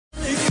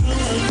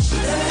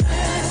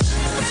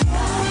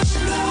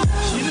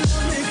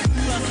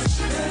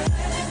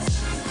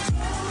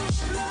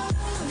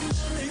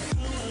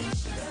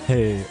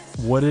Hey,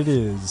 what it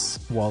is,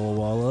 Walla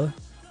Walla,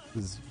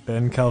 is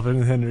Ben, Calvin,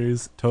 and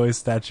Henry's Toys,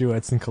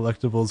 Statuettes, and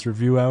Collectibles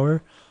Review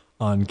Hour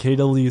on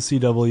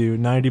KWCW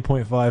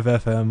 90.5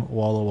 FM,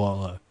 Walla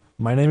Walla.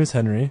 My name is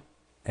Henry,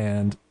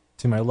 and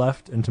to my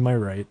left and to my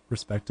right,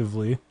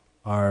 respectively,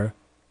 are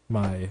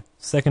my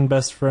second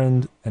best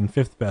friend and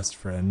fifth best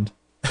friend.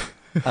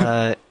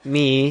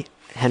 Me,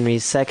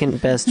 Henry's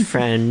second best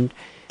friend,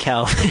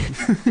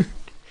 Calvin.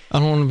 I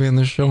don't want to be on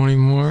the show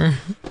anymore.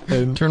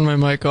 And, Turn my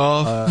mic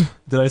off.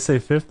 did I say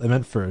fifth? I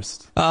meant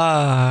first.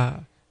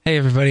 Hey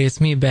everybody,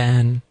 it's me,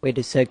 Ben. Wait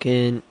a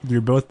second.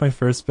 You're both my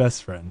first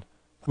best friend.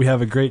 We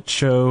have a great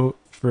show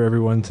for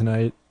everyone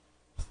tonight,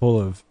 full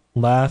of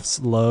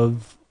laughs,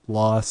 love,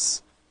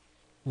 loss,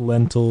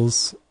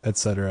 lentils,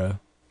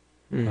 etc.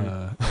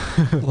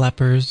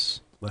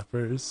 Lepers.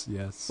 Lepers,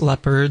 yes.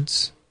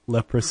 Leopards.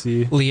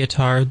 Leprosy.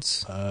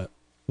 Leotards.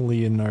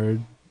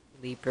 Leonard.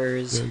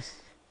 Leapers. Yes.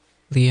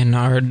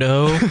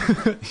 Leonardo.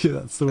 Yeah,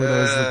 that's the word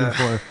I was looking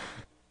for.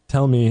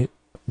 Tell me,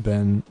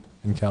 Ben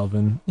and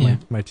Calvin, Yeah.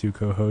 my two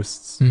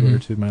co-hosts, Mhm. who are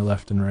to my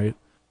left and right,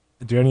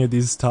 do any of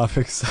these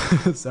topics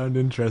sound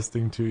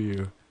interesting to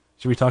you?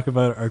 Should we talk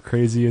about our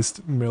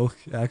craziest milk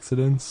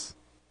accidents?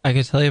 I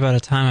could tell you about a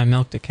time I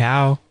milked a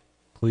cow.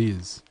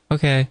 Please.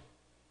 Okay.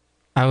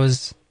 I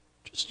was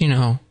just,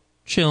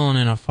 chilling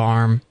in a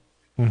farm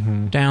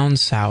Mm-hmm. down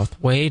south,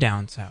 way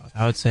down south.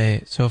 I would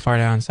say so far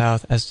down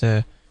south as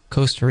to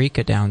Costa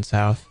Rica down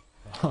south.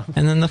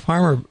 And then the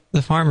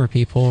farmer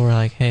people were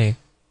like, hey,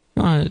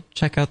 you want to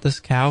check out this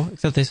cow?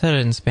 Except they said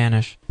it in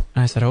Spanish.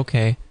 And I said,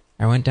 okay.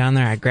 I went down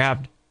there. I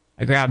grabbed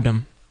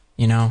him,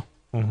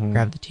 Mm-hmm.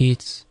 grabbed the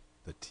teats.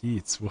 The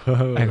teats.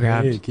 Whoa. I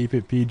grabbed- Hey, keep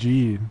it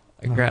PG.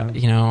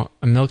 I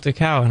milked a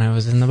cow and I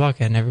was in the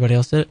bucket and everybody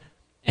else did it.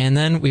 And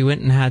then we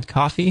went and had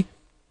coffee.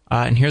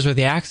 And here's where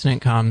the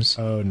accident comes.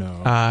 Oh, no.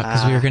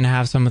 Because we were going to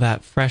have some of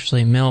that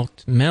freshly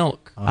milked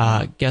milk.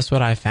 Uh-huh. Guess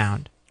what I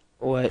found?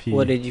 What Pee.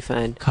 What did you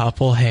find?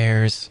 Couple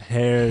hairs.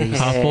 Hairs.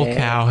 Couple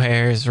cow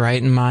hairs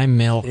right in my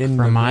milk In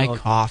for the my milk.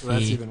 coffee.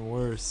 That's even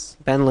worse.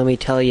 Ben, let me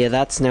tell you,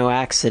 that's no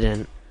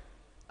accident.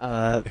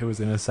 It was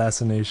an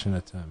assassination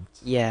attempt.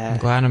 I'm Yeah.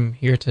 glad I'm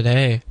here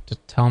today to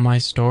tell my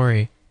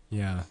story.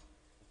 Yeah.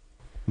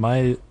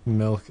 My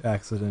milk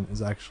accident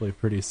is actually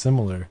pretty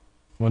similar.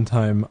 One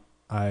time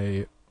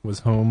I was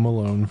home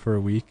alone for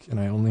a week and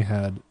I only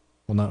had,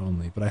 well, not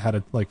only, but I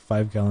had like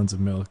 5 gallons of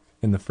milk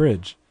in the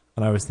fridge.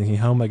 And I was thinking,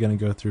 how am I going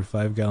to go through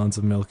 5 gallons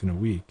of milk in a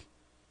week?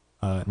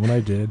 And what I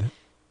did,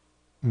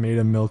 made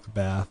a milk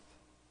bath,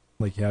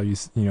 like how you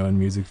know in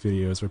music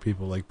videos where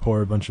people like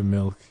pour a bunch of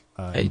milk.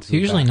 It's into a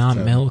usually not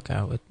bathtub.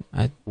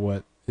 milk.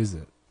 What is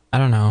it? I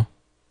don't know.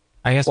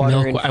 I guess Water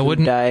milk. and I food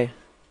wouldn't. dye.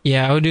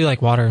 Yeah, I would do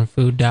like water and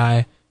food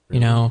dye.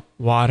 Really?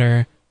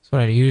 Water. That's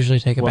what I usually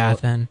take a Well,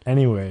 bath in.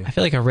 Anyway, I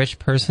feel like a rich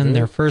person,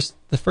 Really?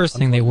 the first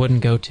thing they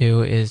wouldn't go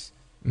to is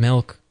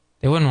milk.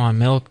 They wouldn't want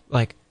milk.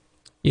 Like,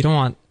 you don't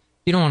want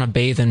to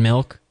bathe in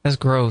milk. That's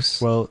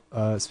gross. well,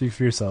 speak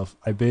for yourself.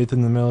 I bathed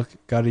in the milk,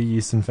 got a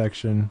yeast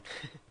infection.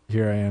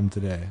 Here I am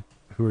today.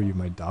 Who are you,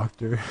 my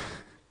doctor?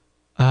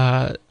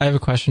 I have a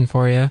question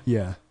for you.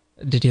 Yeah.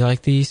 Did you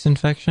like the yeast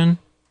infection?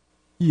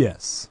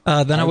 Yes.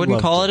 Then I wouldn't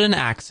loved call it an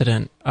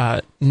accident.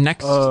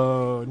 Next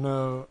Oh,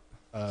 no.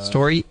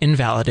 story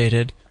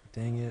invalidated.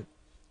 Dang it.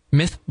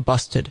 Myth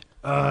busted.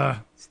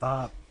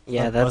 Stop.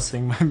 Yeah, Stop that's...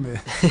 busting my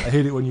myth. I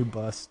hate it when you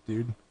bust,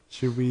 dude.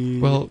 Should we...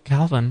 Well,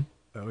 Calvin.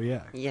 Oh,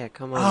 yeah. Yeah,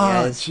 come on,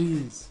 Ah, guys.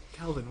 jeez.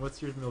 Calvin,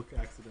 what's your milk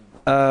accident?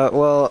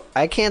 Well,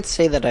 I can't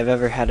say that I've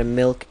ever had a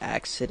milk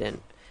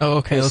accident. Oh,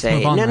 okay. per Let's se.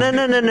 move on. No,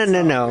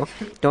 then. no.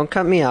 Don't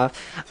cut me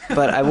off.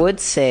 But I would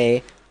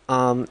say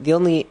the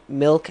only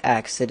milk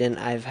accident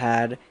I've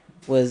had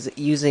was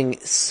using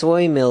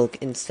soy milk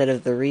instead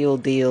of the real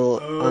deal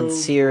on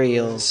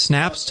cereals.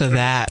 Snaps to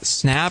that.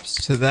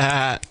 Snaps to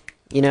that.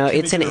 You know, Can we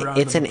it's get a round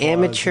an of applause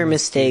amateur in the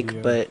mistake,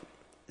 studio? but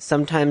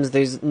sometimes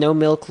there's no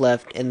milk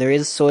left and there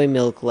is soy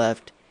milk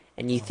left,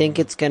 and you think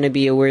it's going to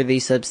be a worthy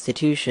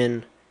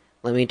substitution.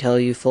 Let me tell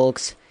you,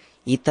 folks,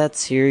 eat that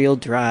cereal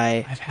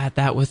dry. I've had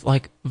that with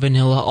like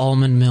vanilla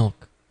almond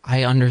milk.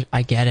 I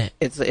get it.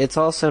 It's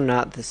also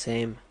not the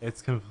same.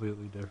 It's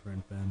completely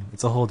different, Ben.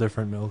 It's a whole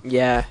different milk.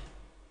 Yeah.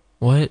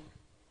 What?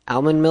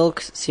 Almond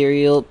milk,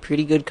 cereal,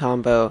 pretty good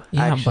combo.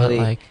 Yeah, actually,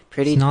 but like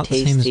pretty it's not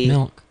tasty. the same as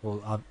milk.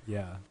 Well,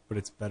 yeah, but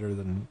it's better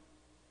than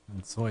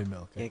soy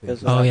milk, I Yeah, think.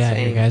 'cause Oh without yeah,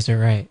 saying. you guys are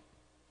right.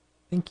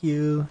 Thank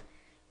you.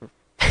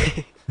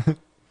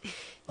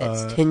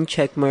 That's 10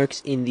 check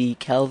marks in the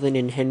Calvin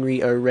and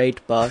Henry are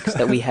right box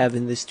that we have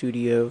in the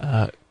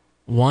studio.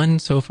 One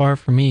so far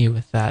for me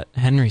with that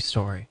Henry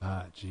story.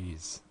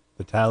 Jeez.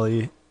 The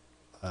tally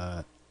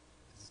is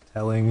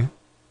telling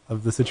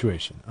of the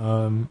situation.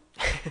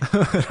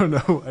 I don't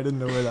know. I didn't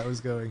know where that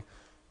was going.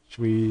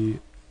 Should we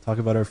talk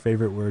about our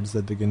favorite words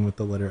that begin with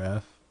the letter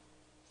F?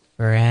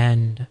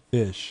 Friend.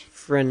 Fish.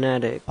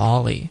 Frenetic,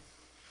 Folly.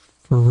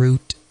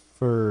 Fruit.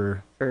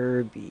 Fur.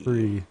 Furby,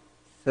 Free.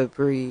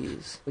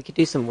 Febreze. We could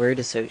do some word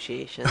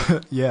association.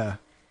 Yeah.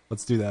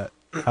 Let's do that.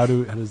 How do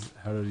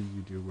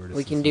you do word?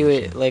 We can do it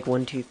association? like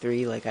 1, 2,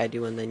 3, like I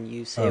do, and then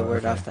you say a word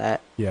okay. off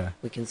that. Yeah,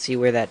 We can see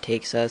where that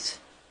takes us.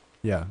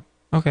 yeah.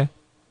 Okay.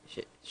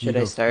 Should You I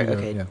go- start? you go,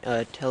 Okay.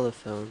 yeah.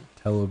 Telephone.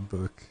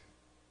 Telebook.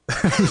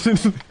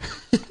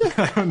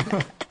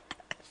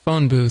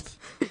 Phone booth.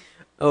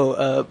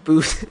 Oh,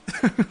 booth.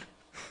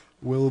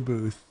 Will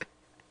Booth.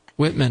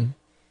 Whitman.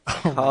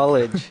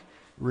 College.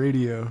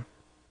 Radio.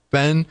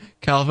 Ben,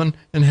 Calvin,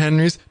 and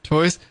Henry's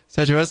Toys,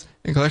 Statuettes,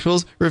 and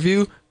Collectibles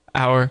Review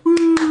Hour.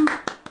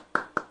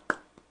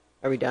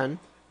 Are we done?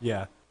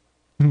 Yeah.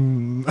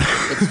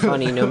 It's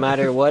funny. No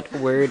matter what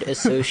word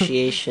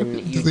association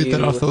you Delete do,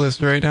 that off the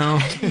list right now.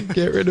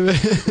 Get rid of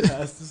it. It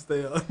has to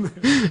stay on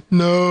there.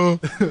 No.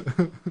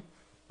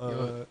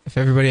 Uh, If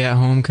everybody at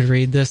home could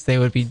read this, they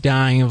would be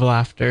dying of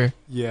laughter.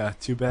 yeah,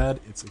 too bad.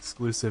 It's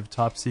exclusive,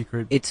 top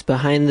secret. it's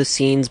behind the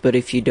scenes. But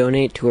if you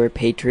donate to our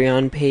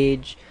Patreon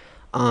page,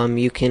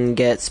 you can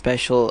get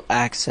special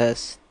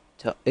access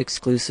to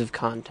exclusive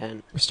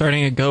content. We're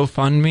starting a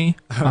GoFundMe.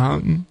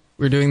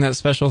 We're doing that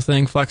special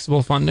thing,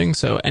 flexible funding,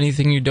 so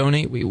anything you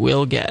donate, we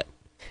will get.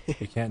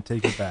 You can't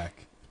take it back.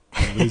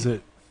 You lose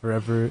it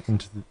forever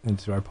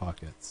into our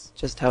pockets.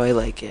 Just how I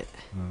like it.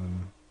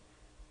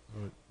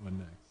 What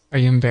next? Are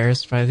you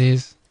embarrassed by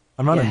these?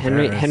 I'm not Yeah,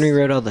 embarrassed. Henry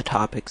wrote all the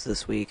topics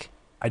this week.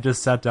 I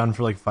just sat down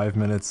for like 5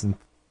 minutes and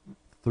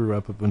threw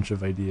up a bunch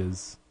of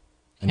ideas.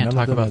 And Can't none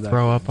of talk them are about that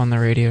throw good. up on the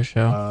radio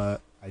show.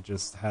 I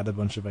just had a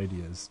bunch of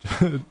ideas.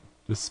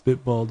 Just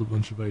spitballed a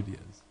bunch of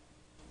ideas.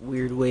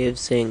 Weird way of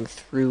saying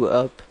threw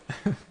up.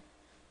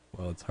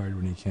 Well, it's hard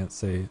when you can't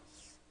say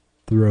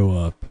throw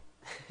up.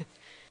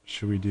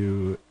 Should we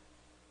do...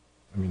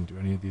 do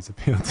any of these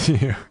appeal to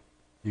you?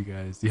 You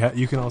guys?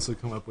 You can also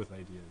come up with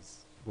ideas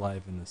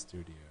live in the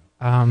studio.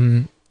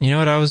 You know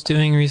what I was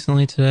doing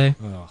recently today?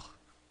 Ugh.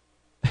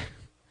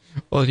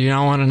 Well, do you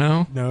not want to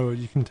know? No,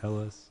 you can tell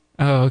us.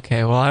 Oh,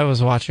 okay. Well, I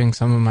was watching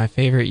some of my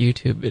favorite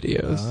YouTube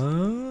videos.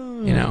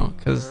 Oh. You know,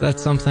 because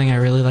that's something I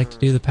really like to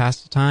do to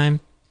pass the time.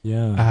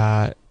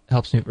 Yeah.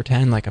 Helps me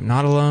pretend like I'm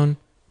not alone,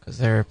 because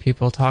there are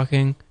people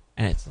talking,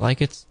 and it's like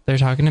they're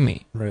talking to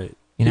me. Right.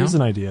 You know? Here's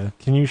an idea.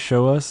 Can you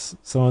show us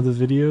some of the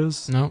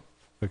videos? Nope.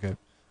 Okay.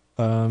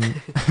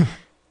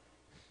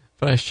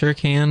 But I sure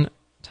can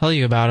tell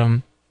you about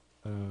them.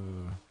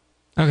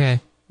 Okay,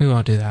 we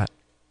won't do that.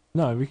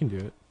 No, we can do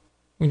it.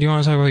 Do you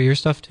want to talk about your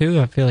stuff too?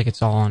 I feel like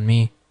it's all on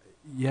me.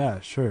 Yeah,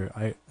 sure.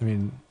 Should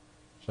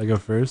I go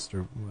first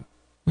or what?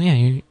 Well, yeah,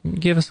 you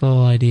give us a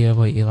little idea of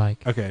what you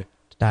like Okay.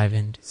 to dive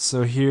into.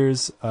 So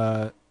here's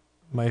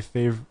my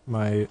favorite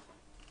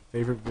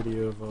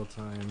video of all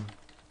time.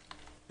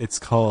 It's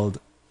called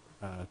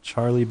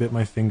Charlie Bit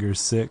My Finger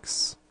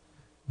 6.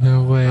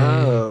 No way.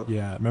 Oh.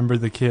 Yeah, remember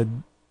the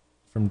kid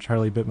from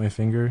Charlie Bit My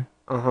Finger?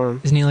 Uh-huh.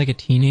 Isn't he like a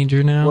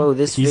teenager now? Whoa,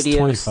 this He's video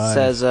 25.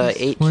 says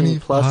 18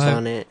 plus 25.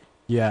 on it.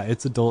 Yeah,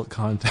 it's adult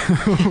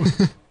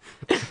content.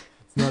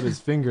 It's not his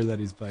finger that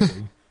he's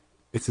biting.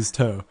 It's his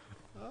toe.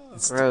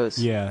 It's Gross.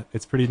 Yeah,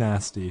 it's pretty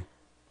nasty,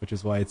 which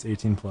is why it's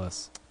 18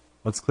 plus.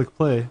 Let's click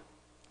play.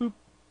 Boop.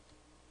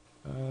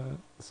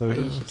 So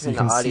You should so turn you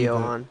can the see audio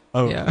the- on.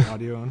 Oh, Yeah. the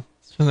audio on.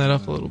 Let's turn that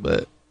up a little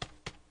bit.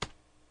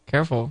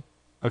 Careful.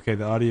 Okay,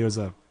 the audio's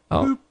up.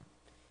 Oh,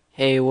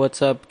 Hey,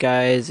 what's up,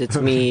 guys? It's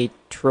me,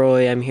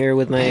 Troy. I'm here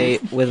with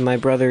my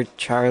brother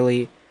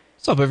Charlie.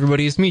 what's up,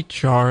 everybody? It's me,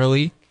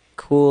 Charlie.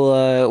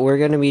 Cool. We're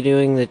gonna be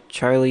doing the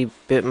Charlie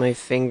Bit My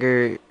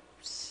Finger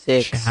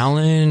 6.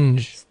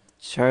 Challenge.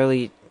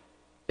 Charlie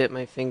Bit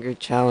My Finger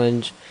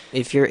challenge.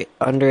 If you're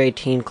under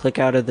 18, click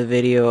out of the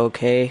video,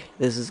 okay?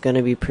 This is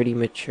gonna be pretty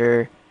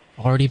mature.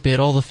 Already bit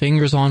all the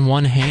fingers on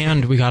one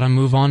hand. We gotta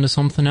move on to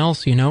something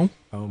else, you know?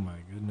 Oh my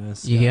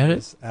goodness. You get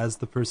it? As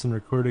the person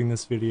recording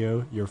this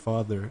video, your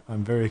father,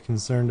 I'm very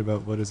concerned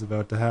about what is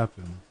about to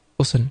happen.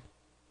 Listen.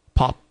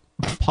 Pop.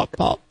 Pop,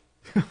 pop.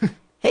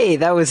 Hey,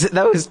 that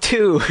was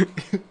 2.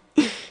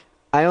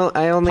 I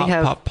only Pop,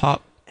 have. pop,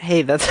 pop.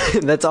 Hey,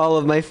 that's all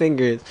of my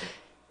fingers.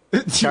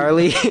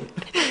 Charlie,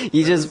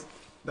 you just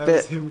That Bit-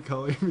 was him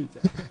calling me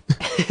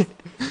dad.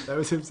 That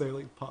was him saying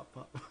like pop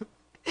pop.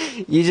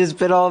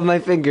 bit all of my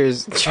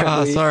fingers,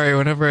 Charlie. Sorry,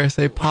 whenever I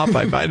say pop,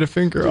 I bite a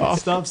finger off.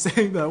 Stop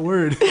saying that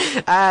word.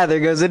 There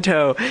goes a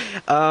toe.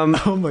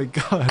 Oh my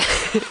god.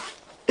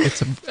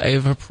 I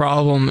have a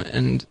problem,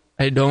 and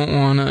I don't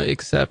want to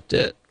accept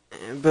it.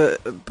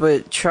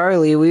 But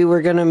Charlie, we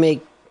were gonna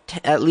make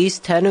at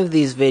least 10 of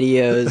these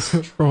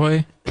videos.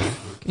 Troy,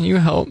 can you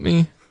help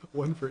me?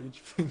 One for each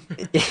finger.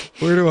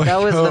 Where do I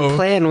That was go? the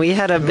plan. We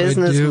had a What do I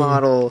business do?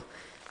 model.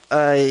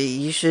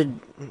 You should.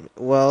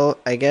 Well,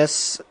 I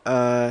guess.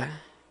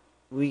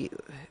 We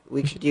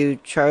could do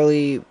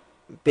Charlie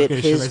bit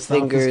Okay, should I his stop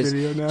fingers. this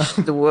video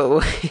now?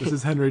 This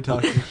is Henry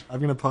talking. I'm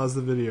gonna pause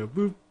the video.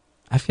 Boop.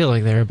 I feel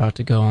like they're about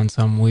to go on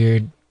some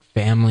weird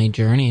family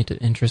journey to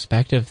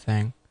introspective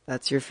thing.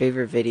 That's your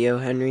favorite video,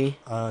 Henry?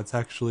 It's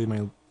actually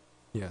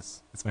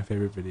it's my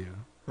favorite video.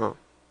 Oh.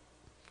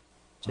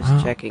 Just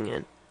Wow. checking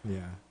in. Yeah.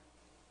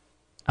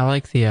 I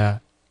like the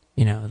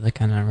the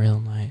kind of real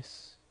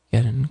nice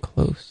getting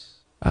close.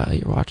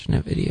 You're watching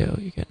a video,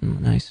 you're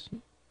getting nice.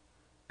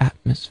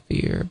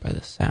 atmosphere, by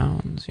the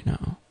sounds,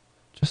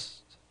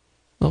 just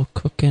a little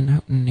cooking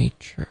out in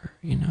nature,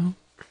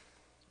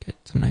 Get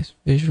some nice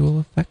visual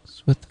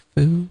effects with the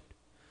food.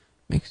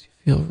 Makes you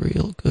feel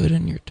real good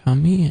in your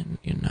tummy and,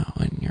 in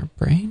your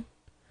brain.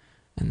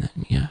 And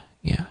then, you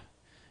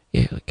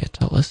get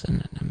to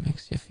listen, and it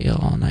makes you feel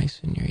all nice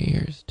in your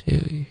ears,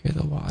 too. You hear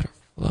the water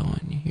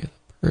flowing, you hear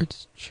the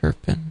birds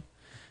chirping,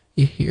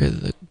 you hear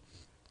the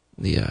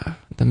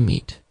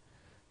meat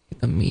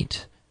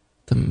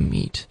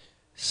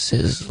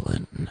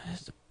sizzling,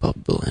 it's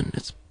bubbling,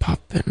 it's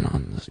popping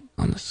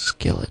on the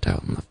skillet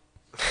out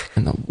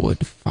in the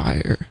wood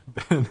fire.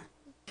 Ben,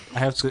 I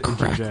have to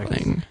interject.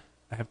 Crackling.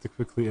 I have to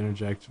quickly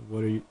interject.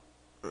 What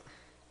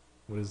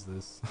is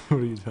this?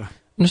 What are you doing?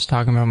 I'm just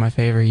talking about my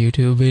favorite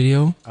YouTube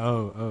video.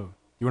 Oh.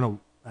 You want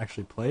to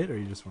actually play it, or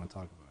you just want to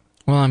talk about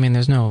it? Well, I mean,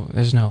 there's no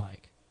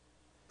like,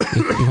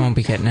 you won't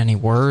be getting any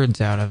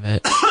words out of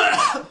it.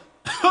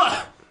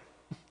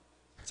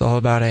 It's all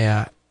about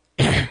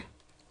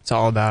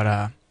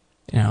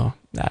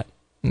that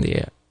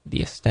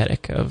the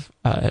aesthetic of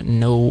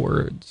no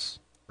words.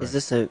 Is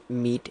this a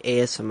meat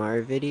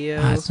ASMR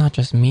video? It's not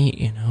just meat,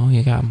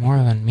 you got more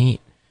than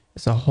meat.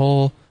 It's a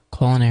whole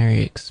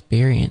culinary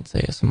experience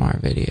ASMR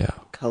video.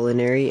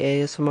 Culinary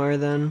ASMR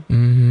then?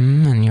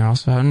 Mm-hmm, and you're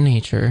also out in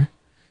nature.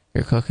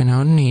 You're cooking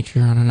out in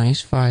nature on a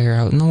nice fire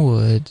out in the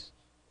woods.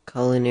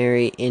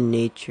 Culinary in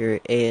nature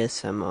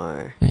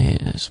ASMR. Yeah,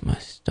 that's my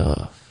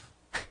stuff.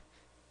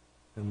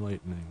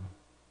 Enlightening.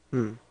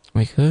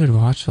 We could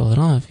watch a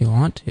little if you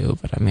want to,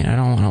 but I mean, I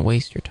don't want to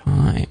waste your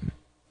time.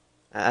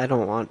 I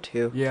don't want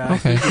to. Yeah,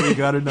 okay. I think we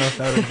got enough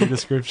out of your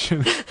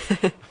description.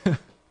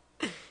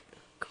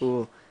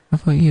 Cool. How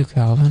about you,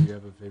 Calvin? Do you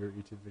have a favorite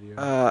YouTube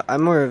video?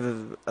 I'm more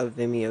of a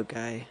Vimeo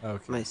guy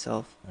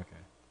myself. Okay.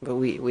 But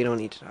we don't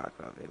need to talk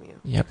about Vimeo.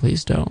 Yeah,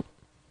 please don't.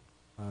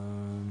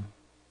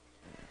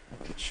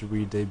 Should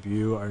we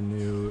debut our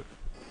new...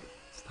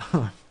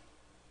 Stop.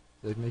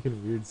 They're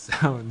making weird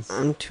sounds.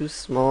 I'm too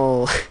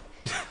small.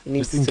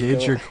 Just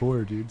engage your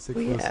core, dude. Sit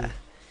closer.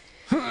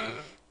 Yeah.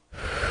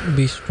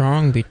 Be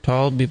strong, be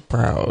tall, be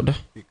proud.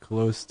 Get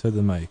close to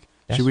the mic.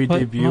 That's Should we what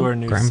debut my our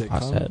new grandpa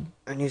sitcom? said.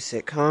 Our new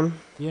sitcom?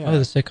 Yeah. Oh, the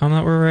sitcom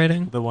that we're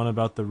writing? The one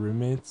about the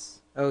roommates?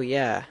 Oh,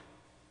 yeah.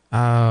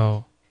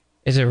 Oh.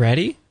 Is it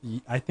ready?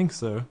 I think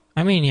so.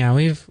 I mean, yeah,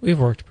 we've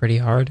worked pretty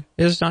hard.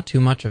 There's not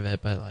too much of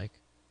it, but like,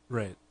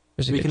 Right.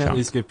 there's a We good can chunk. at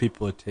least give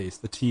people a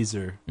taste, a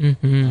teaser.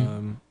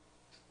 Mm-hmm.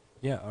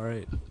 Yeah,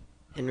 alright.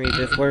 Henry,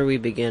 before we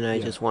begin, I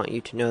Yeah. just want you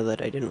to know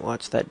that I didn't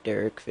watch that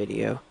Derek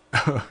video.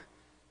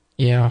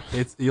 Yeah.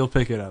 You'll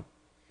pick it up.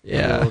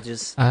 Yeah. We'll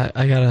just... I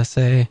gotta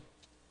say,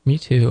 me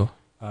too.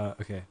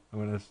 Okay, I'm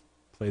gonna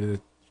play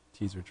the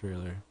teaser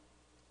trailer.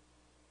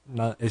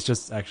 It's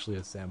just actually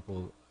a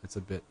sample. It's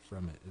a bit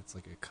from it. It's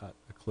like a clip.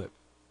 A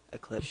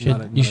clip.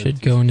 You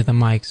should go into the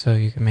mic so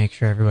you can make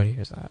sure everybody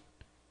hears that.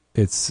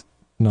 It's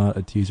not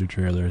a teaser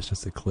trailer. It's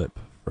just a clip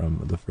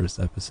from the first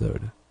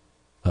episode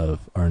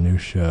of our new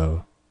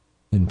show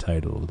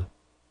entitled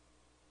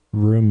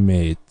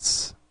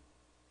Roommates.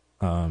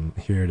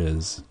 Here it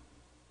is.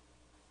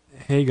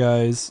 Hey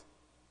guys,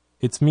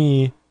 it's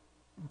me,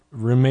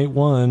 Roommate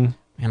 1.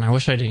 Man, I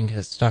wish I didn't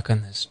get stuck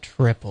on this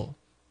triple.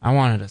 I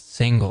wanted a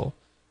single.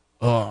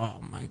 Oh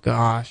my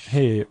gosh.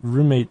 Hey,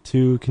 Roommate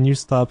 2, can you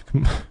stop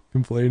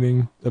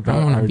complaining I about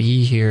don't want to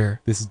be here.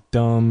 this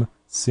dumb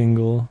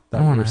single I that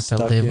don't we're want to have to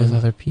stuck live in? with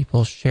other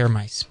people, share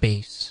my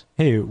space.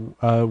 Hey,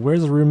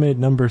 where's Roommate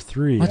number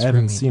 3? What's I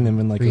haven't roommate seen him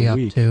in like three a up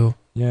week. to?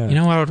 Yeah. You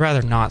know, I would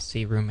rather not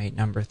see roommate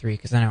number 3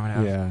 because then I would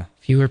have Yeah.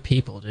 fewer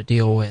people to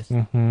deal with.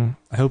 I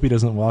hope he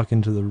doesn't walk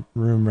into the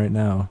room right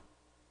now.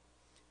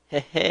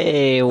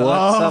 Hey, what's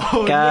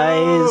up,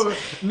 guys?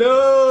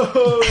 No!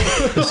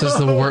 This is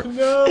the worst.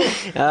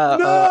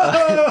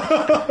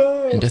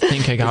 And to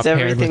think I got Is paired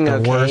with everything the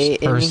okay worst in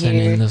person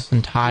here? in this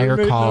entire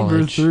Roommate number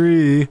college.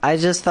 3. I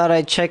just thought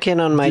I'd check in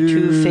on my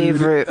two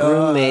favorite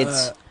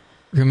roommates.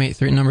 Roommate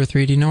number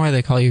 3. Do you know why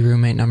they call you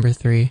roommate number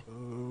 3?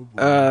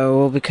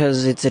 Well,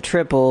 because it's a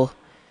triple,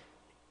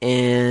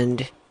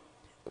 and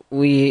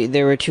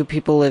there were two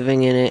people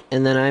living in it,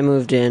 and then I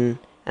moved in,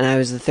 and I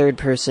was the third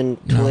person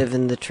to No. live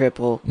in the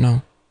triple.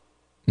 No.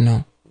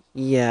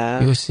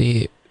 Yeah. You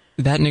see,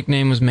 that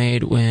nickname was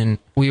made when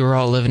we were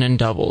all living in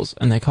doubles,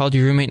 and they called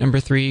you roommate number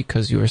 3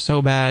 because you were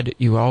so bad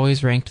you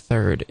always ranked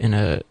third in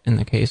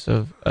the case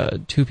of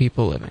 2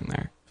 people living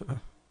there.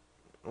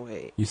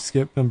 Wait. You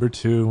skipped number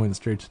 2, went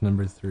straight to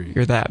number 3.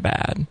 You're that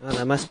bad. Well,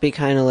 that must be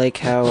kind of like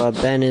how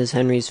Ben is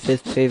Henry's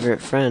 5th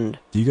favorite friend.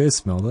 Do you guys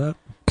smell that?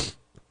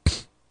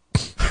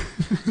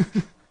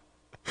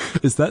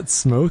 Is that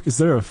smoke? Is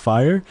there a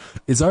fire?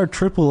 Is our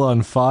triple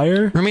on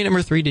fire? Roommate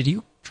number 3, did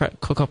you try to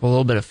cook up a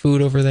little bit of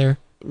food over there?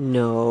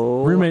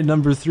 No. Roommate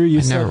number 3, you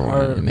I said never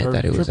wanted to admit our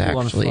that it was triple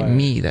on actually fire.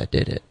 me that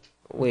did it.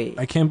 Wait.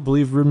 I can't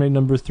believe roommate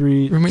number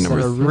 3 Roommate set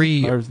number our room-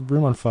 3 our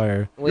room on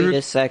fire. Wait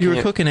a second. You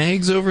were cooking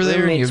eggs over there?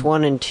 And Roommates you,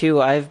 1 and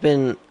 2, I've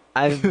been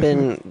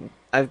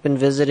I've been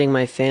visiting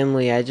my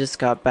family. I just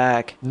got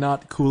back.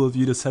 Not cool of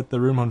you to set the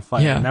room on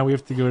fire. Yeah. Now we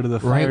have to go to the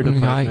Right fire when we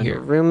got department. here.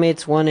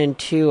 Roommates 1 and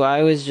 2,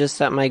 I was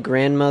just at my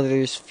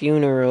grandmother's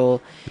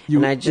funeral, You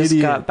and I just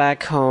idiot. got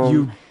back home.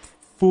 You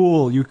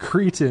fool, you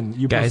cretin,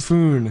 you Guys.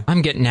 buffoon.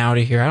 I'm getting out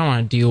of here. I don't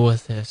want to deal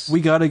with this.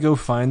 We gotta go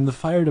find the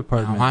fire No,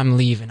 department. I'm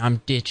leaving.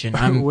 I'm ditching.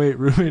 Wait,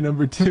 roommate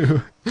number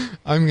 2.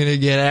 I'm gonna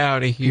get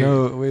out of here.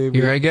 No, wait.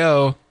 Here I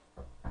go.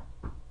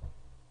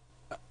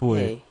 Boy.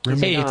 Hey.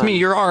 Roommate- Hey, it's me,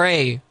 your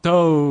RA.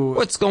 Oh,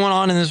 What's going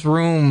on in this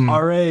room?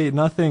 RA,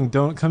 nothing.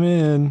 Don't come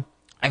in.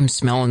 I'm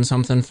smelling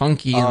something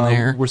funky in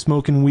there. We're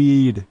smoking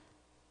weed.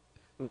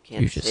 You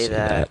can't You just say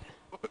said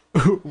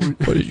that.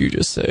 What did you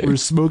just say? We're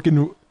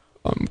smoking.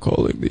 I'm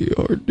calling the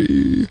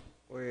RD.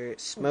 We're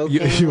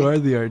smoking. You are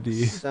the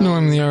RD. No,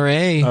 I'm the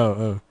RA.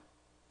 Oh.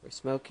 We're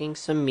smoking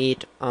some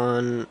meat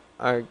on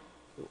our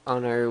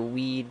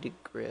weed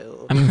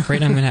grill. I'm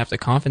afraid I'm gonna have to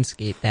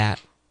confiscate that.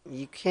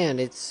 You can't.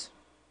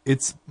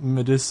 It's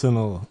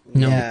medicinal.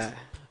 No. Yeah.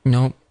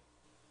 Nope.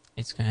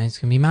 It's gonna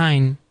be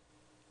mine.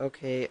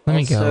 Okay. Let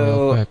me go real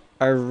also, quick.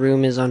 our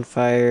room is on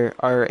fire.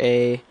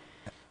 RA.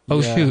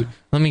 Oh Yeah. shoot.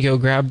 Let me go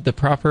grab the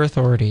proper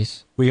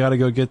authorities. We gotta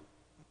go get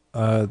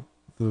the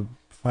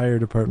fire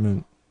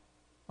department.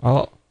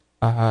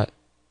 I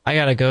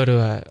gotta go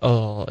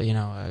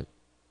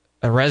to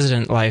a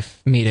resident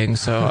life meeting,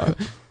 so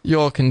you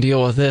all can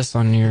deal with this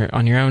on your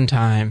own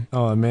time.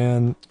 Oh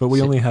man, but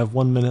we only have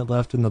 1 minute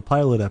left in the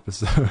pilot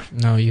episode.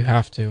 No, you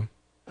have to.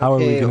 How are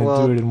we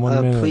gonna do it in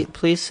 1 minute?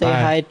 Please say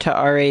Bye. hi to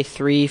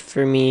RA3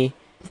 for me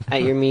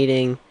at your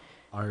meeting.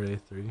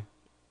 RA3.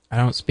 I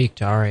don't speak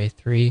to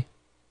RA3.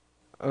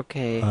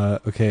 Okay.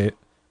 Okay.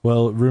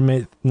 Well,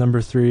 roommate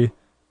number 3,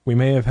 we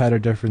may have had our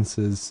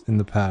differences in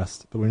the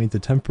past, but we need to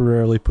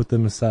temporarily put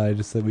them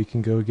aside so that we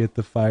can go get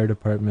the fire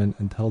department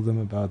and tell them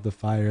about the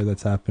fire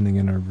that's happening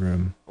in our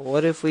room.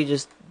 What if we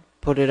just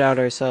put it out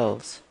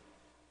ourselves?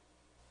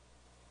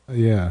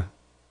 Yeah.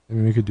 I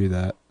mean, we could do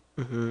that.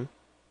 Mm-hmm.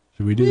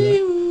 Should we do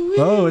that?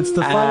 Oh, it's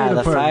the fire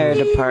the department. fire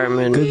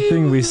department. Good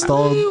thing we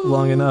stalled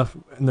long enough,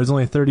 and there's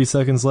only 30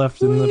 seconds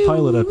left in the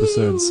pilot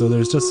episode, so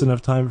there's just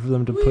enough time for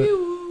them to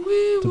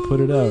put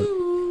it out.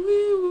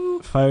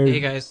 Fire. Hey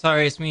guys,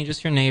 sorry, it's me,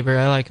 just your neighbor.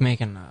 I like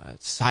making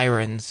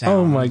siren sounds.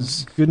 Oh my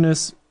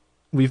goodness,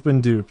 we've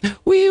been duped.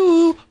 Wee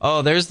woo!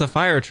 Oh, there's the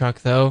fire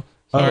truck though.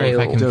 Sorry if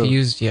I dope.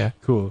 confused you.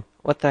 Cool.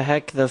 What the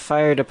heck? The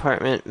fire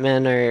department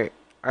men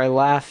are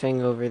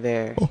laughing over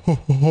there. They're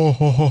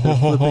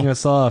flipping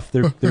us off.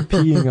 They're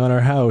peeing on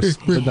our house,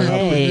 but they're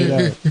not putting it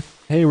out.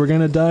 Hey, we're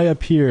gonna die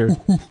up here.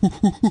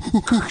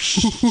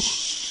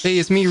 Hey,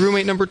 it's me,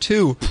 roommate number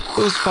 2.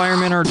 Those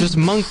firemen are just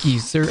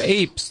monkeys. They're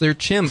apes. They're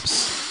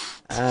chimps.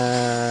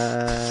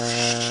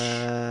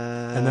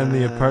 And then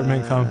the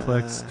apartment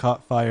complex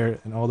caught fire,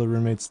 and all the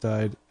roommates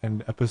died,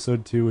 and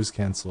episode 2 was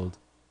canceled.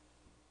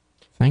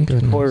 Thank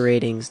goodness. Poor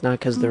ratings, not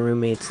because the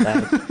roommates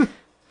died.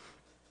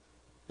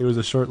 It was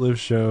a short-lived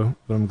show,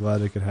 but I'm glad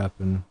it could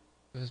happen.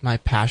 It was my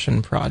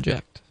passion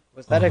project.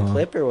 Was that a Uh-huh.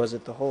 clip or was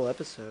it the whole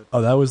episode?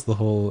 Oh, that was the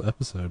whole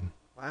episode.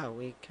 Wow,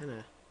 we kind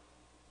of.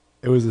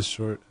 It was a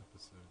short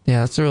episode.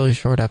 Yeah, it's a really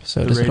short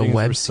episode. The Is it a ratings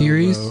web were so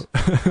series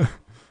low.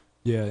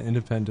 Yeah,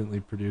 independently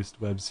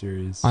produced web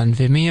series. on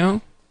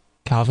Vimeo?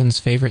 Calvin's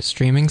favorite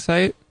streaming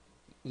site?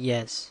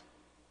 Yes.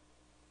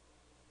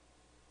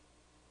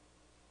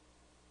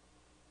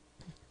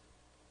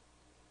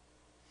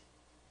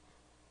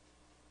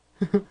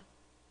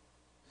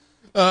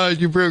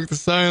 You broke the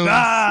silence.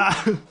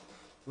 Ah!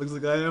 Looks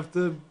like I have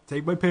to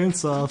take my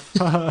pants off.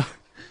 I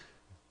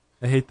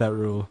hate that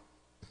rule.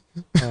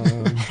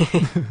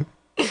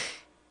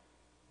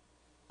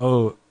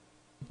 Oh,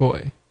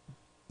 Boy.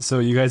 so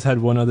you guys had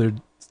one other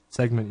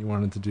segment you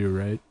wanted to do,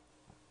 right?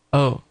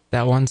 Oh,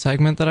 that one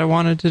segment that I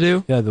wanted to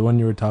do? Yeah, the one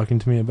you were talking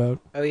to me about?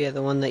 Oh yeah,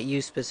 the one that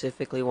you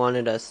specifically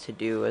wanted us to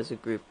do as a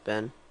group,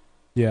 Ben.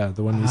 Yeah,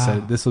 the one you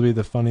said, this will be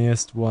the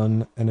funniest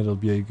one, and it'll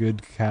be a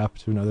good cap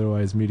to an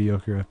otherwise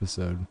mediocre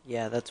episode.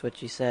 Yeah, that's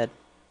what you said.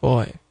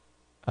 Boy.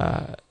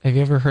 Have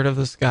you ever heard of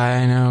this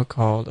guy I know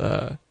called,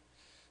 oh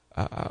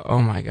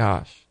my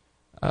gosh.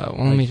 Well,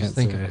 let me just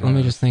think of it. Let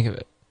me just think of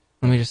it.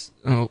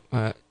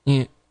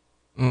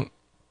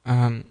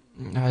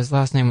 His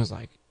last name was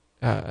like,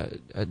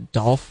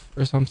 Dolph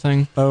or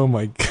something. Oh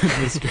my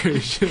goodness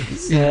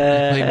gracious. He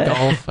played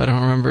golf. I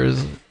don't remember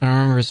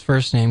his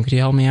first name. Could you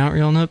help me out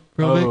real quick?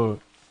 Oh,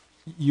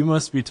 you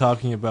must be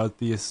talking about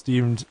the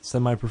esteemed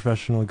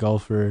semi-professional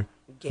golfer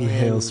who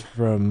hails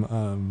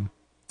from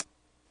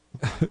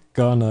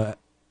Ghana,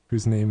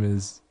 whose name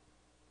is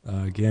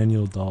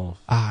Ganiel Dolph.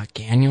 Ah,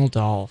 Ganiel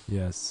Dolph.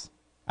 Yes.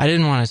 I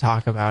didn't want to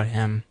talk about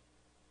him.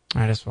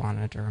 I just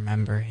wanted to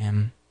remember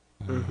him.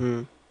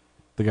 Mm-hmm.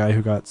 The guy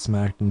who got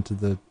smacked into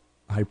the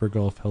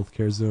hypergolf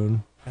healthcare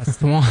zone. That's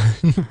the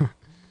one.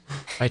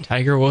 By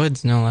Tiger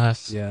Woods, no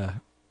less. Yeah.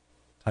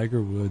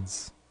 Tiger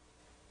Woods.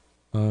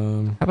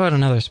 How about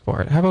another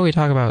sport? How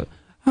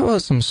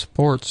about some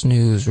sports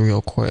news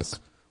real quick?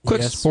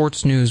 Quick Yes.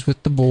 sports news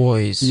with the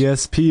boys.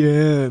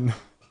 ESPN,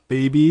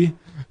 baby.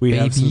 We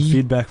have some Baby.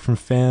 feedback from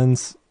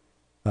fans.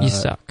 You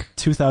suck.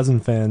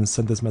 2,000 fans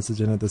sent this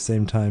message in at the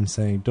same time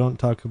saying, "Don't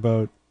talk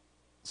about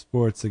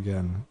sports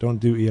again. Don't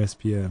do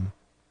ESPN."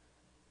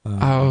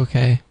 Oh,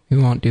 okay. We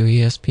won't do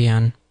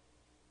ESPN.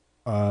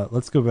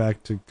 Let's go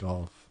back to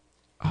golf.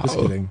 Just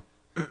Oh. kidding.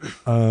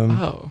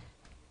 Oh.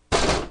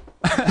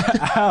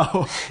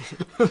 Ow!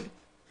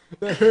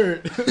 That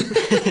hurt.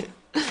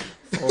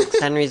 Folks,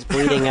 Henry's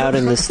bleeding out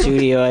in the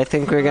studio. I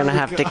think we're gonna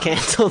have to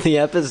cancel the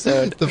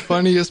episode. The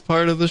funniest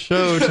part of the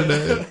show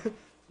today.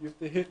 You have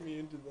to hit me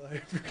into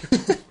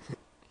the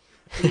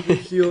hyper.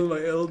 Heal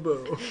my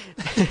elbow.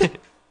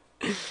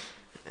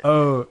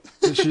 Oh,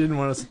 she didn't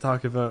want us to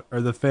talk about,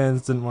 or the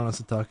fans didn't want us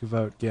to talk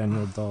about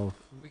Daniel Dolph.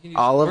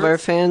 All of our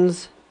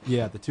fans?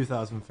 Yeah, the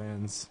 2,000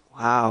 fans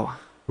Wow.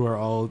 who are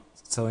all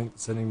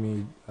sending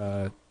me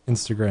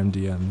Instagram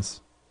DMs.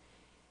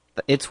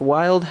 It's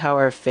wild how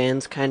our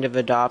fans kind of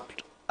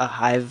adopt a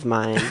hive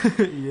mind.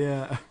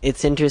 Yeah.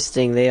 It's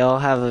interesting. They all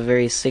have a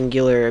very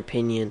singular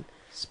opinion.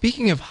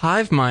 Speaking of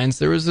hive minds,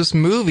 there was this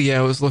movie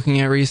I was looking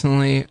at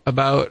recently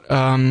about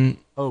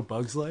Oh,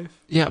 Bug's Life?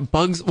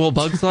 Bugs Life.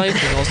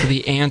 There's also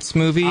the Ants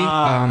movie.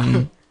 Ah.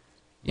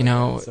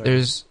 Sorry.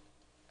 There's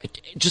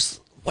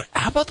just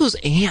how about those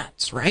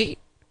ants, right?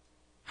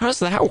 How does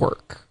that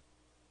work?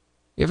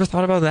 You ever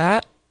thought about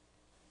that?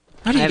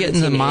 How do I you get haven't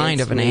in the seen mind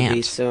Ants of an movie,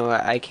 ant? So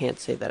I can't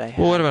say that I have.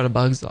 Well, what about A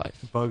Bug's Life?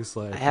 Bug's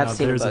Life. I have Now,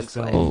 seen there's Bug's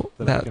a Life. film Oh,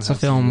 that I that's can a have some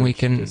film we rich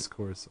can-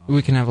 discourse on.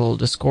 We can have a little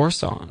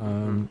discourse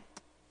on.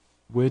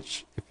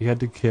 Which, if you had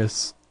to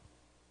kiss,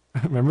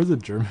 remember the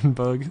German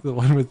bug, the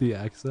one with the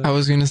accent? I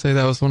was going to say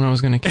that was the one I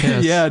was going to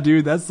kiss. Yeah,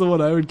 dude, that's the one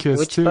I would kiss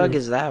Which too. bug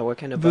is that? What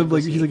kind of bug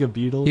is he's he? like a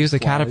beetle. He was a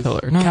flies.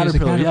 caterpillar. No, he was a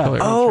caterpillar.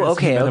 Yeah. Oh,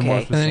 okay, okay.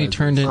 Metamorphosizes. And then he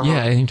turned it. Uh-huh.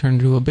 Yeah, and he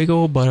turned into a big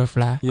old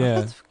butterfly.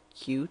 Yeah, That's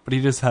cute. but he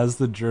just has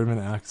the German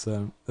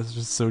accent. That's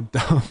just so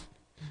dumb.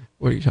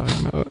 What are you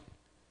talking about?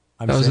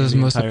 I'm That was saying his the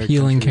most entire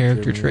appealing country of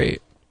character Germany.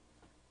 trait.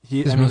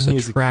 His His most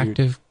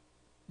attractive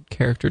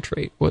character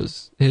trait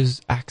was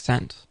his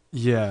accent.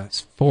 Yeah.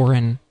 His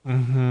foreign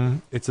Mm-hmm.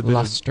 It's a bit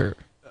luster.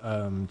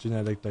 of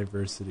genetic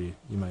diversity,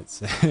 you might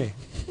say.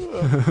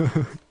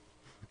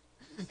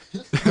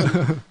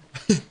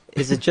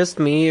 Is it just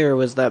me, or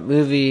was that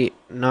movie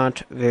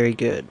not very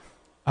good?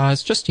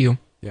 It's just you.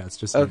 Yeah, it's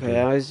just Okay,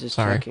 I was just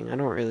Sorry. checking. I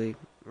don't really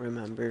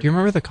remember. Do you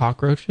remember the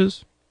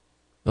cockroaches?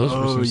 Those were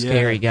Oh, some yeah.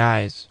 scary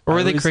guys. Or were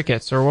I they always-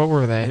 crickets, or what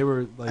were they? They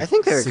were like I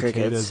think they were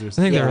cicadas crickets. or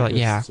I think they were Yeah. like,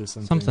 yeah, locusts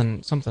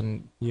or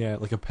something. Yeah,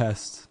 like a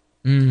pest.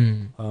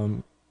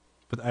 Mm.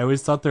 But I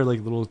always thought their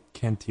like little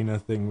cantina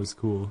thing was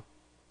cool.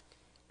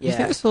 Do you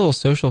think Yeah. it's a little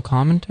social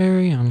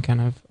commentary on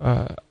kind of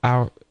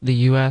the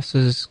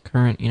U.S.'s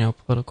current,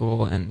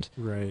 political and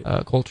Right.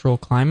 cultural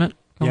climate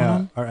going Yeah,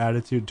 on? our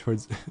attitude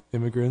towards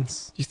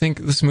immigrants. Do you think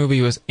this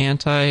movie was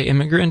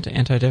anti-immigrant,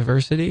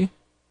 anti-diversity?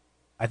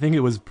 I think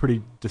it was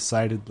pretty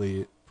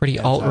decidedly, Pretty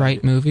Anti-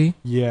 alt-right movie?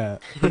 yeah,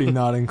 pretty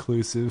not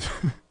inclusive.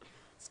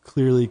 It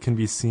clearly can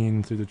be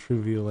seen through the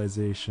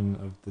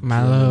trivialization of the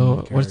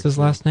Milo, German what's his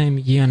character. last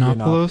name?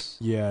 Yiannopoulos?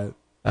 Yeah,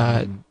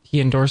 He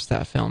endorsed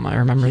that film. I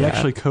remember he that.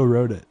 actually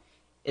co-wrote it.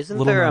 Isn't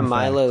Little there a known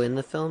Milo fact. in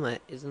the film?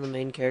 Isn't the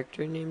main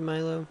character named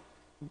Milo?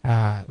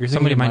 You're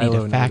Somebody thinking might need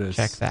Milo to fact Notice.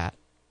 check that.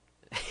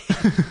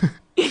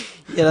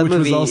 Yeah, that Which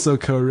movie. was also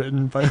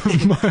co-written by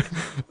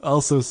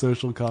also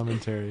social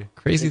commentary.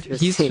 Crazy.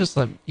 He's Interesting. just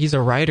he's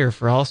a writer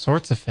for all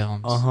sorts of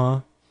films.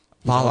 Uh-huh.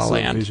 La La Also a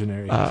Land.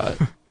 visionary.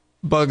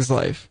 Bug's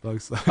Life.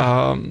 Bugs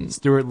Life.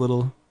 Stuart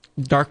Little,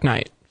 Dark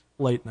Knight.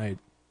 Late Night,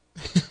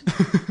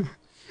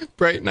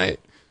 Bright Night.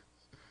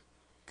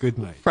 Good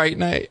Night. Fright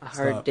Night. A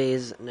Hard Stop.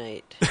 Day's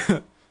Night.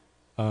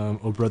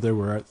 Oh Brother,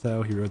 Where Art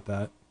Thou? He wrote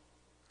that.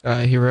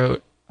 He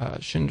wrote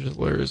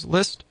Schindler's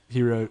List.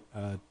 He wrote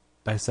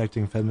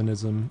Dissecting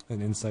Feminism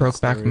and Inside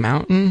Brokeback Story.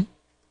 Mountain.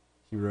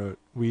 He wrote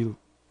We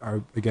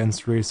Are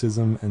Against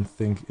Racism and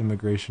Think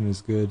Immigration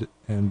is Good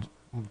and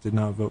did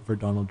not vote for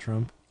Donald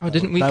Trump. Oh,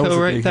 didn't we was a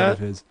co-write big hit that? of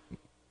his.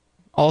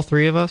 All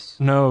three of us.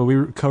 No,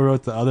 we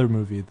co-wrote the other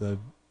movie, the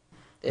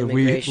We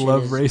Immigration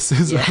Love is-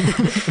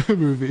 Racism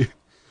movie.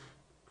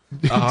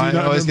 Do you I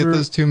not always get remember-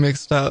 those two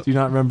mixed up. Do you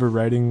not remember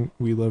writing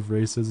We Love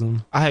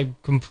Racism? I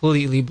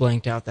completely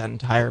blanked out that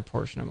entire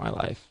portion of my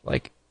life.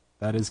 Like,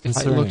 That is if I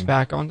concerning. looked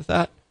back onto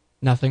that,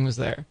 nothing was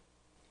there.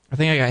 I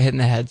think I got hit in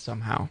the head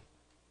somehow.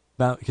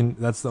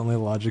 That's the only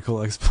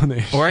logical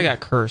explanation. Or I got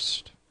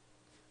cursed.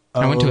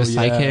 I went to a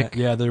psychic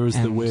Yeah, there was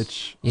the and-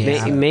 witch.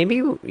 Yeah. Maybe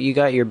you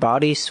got your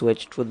body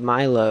switched with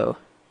Milo.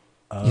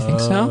 You think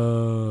so?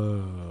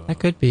 Oh. That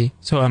could be.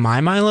 So am I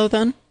Milo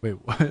then? Wait,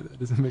 what? That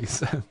doesn't make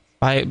sense.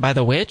 By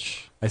the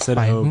witch? I said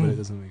By oh, whom? but it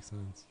doesn't make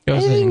sense. It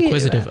was I an think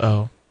inquisitive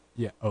O.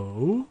 Yeah.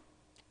 Oh?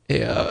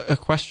 Yeah, a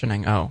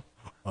questioning O.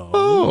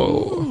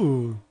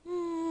 Oh.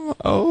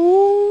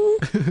 Oh.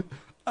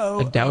 Oh.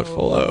 A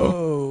doubtful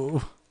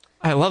oh.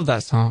 I love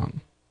that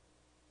song.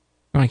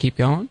 You want to keep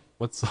going?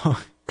 What song?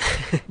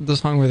 The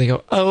song where they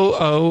go, oh,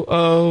 oh,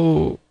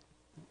 oh.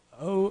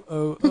 Oh,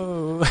 oh,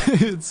 oh.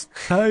 It's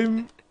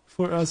time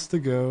for us to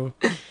go.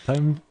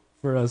 Time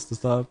for us to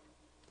stop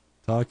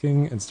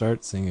talking and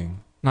start singing.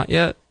 Not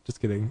yet.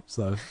 Just kidding.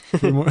 So,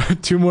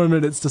 2 more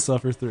minutes to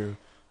suffer through.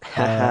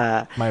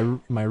 Haha.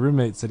 My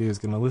roommate said he was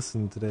going to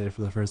listen today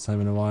for the first time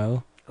in a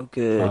while. Oh,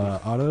 good.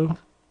 Otto,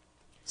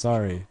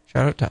 sorry,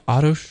 Shout out to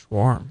Otto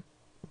Schwarm.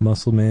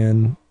 muscle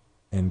man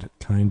and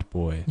kind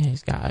boy.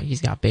 Yeah,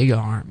 he's got big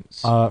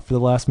arms. For the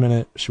last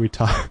minute, should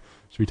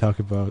we talk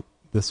about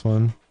this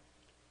one?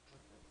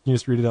 Can you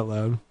just read it out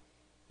loud?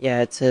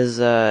 Yeah, it says,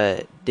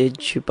 did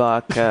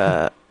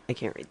Chewbacca... I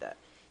can't read that.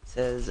 It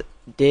says,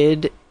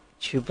 did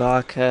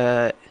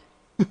Chewbacca...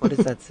 What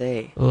does that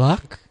say?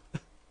 Luck?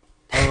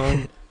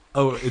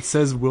 Oh, it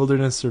says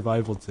wilderness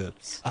survival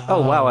tips.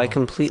 Oh, wow, I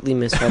completely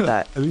misread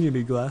that. I think you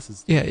need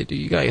glasses. Yeah, dude,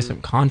 you gotta get some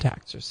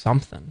contacts or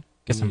something.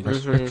 Get some Mhm.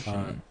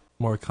 prescription.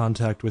 More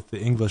contact with the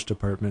English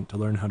department to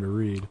learn how to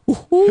read.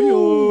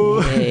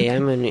 Hey,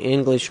 I'm an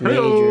English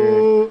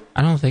major.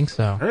 I don't think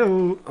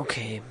so.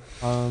 Okay.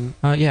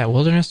 Yeah,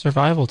 wilderness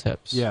survival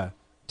tips. Yeah,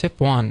 Tip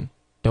 1,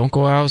 don't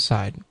go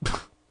outside.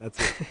 that's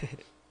it.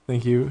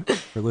 Thank you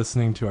for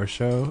listening to our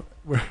show.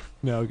 We're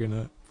now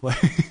gonna play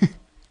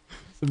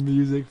some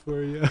music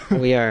for you.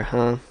 We are,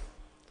 huh?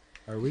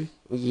 Are we?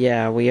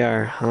 Yeah, we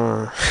are,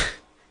 huh?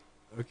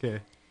 Okay.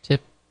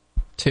 Tip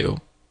 2,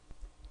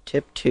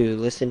 Tip 2,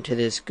 listen to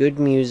this good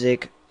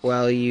music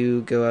while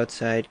you go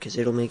outside because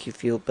it'll make you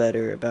feel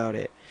better about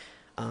it.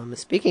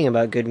 Speaking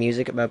about good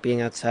music, about being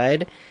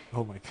outside,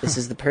 Oh my god. this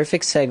is the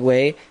perfect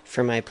segue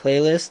for my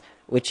playlist,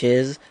 which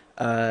is,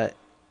 the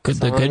Good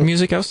song-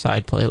 Music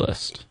Outside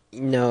playlist.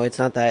 No, it's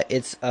not that.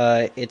 It's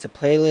a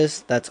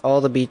playlist that's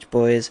all the Beach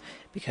Boys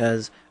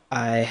because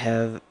I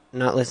have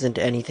not listened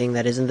to anything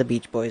that isn't the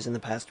Beach Boys in the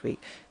past week.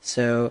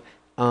 So,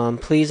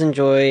 please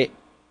enjoy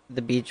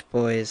the Beach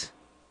Boys.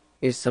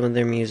 Here's some of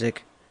their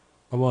music.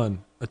 A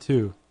 1, a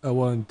 2, a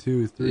 1,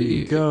 2,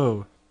 3,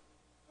 go.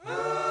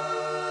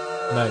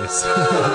 Nice.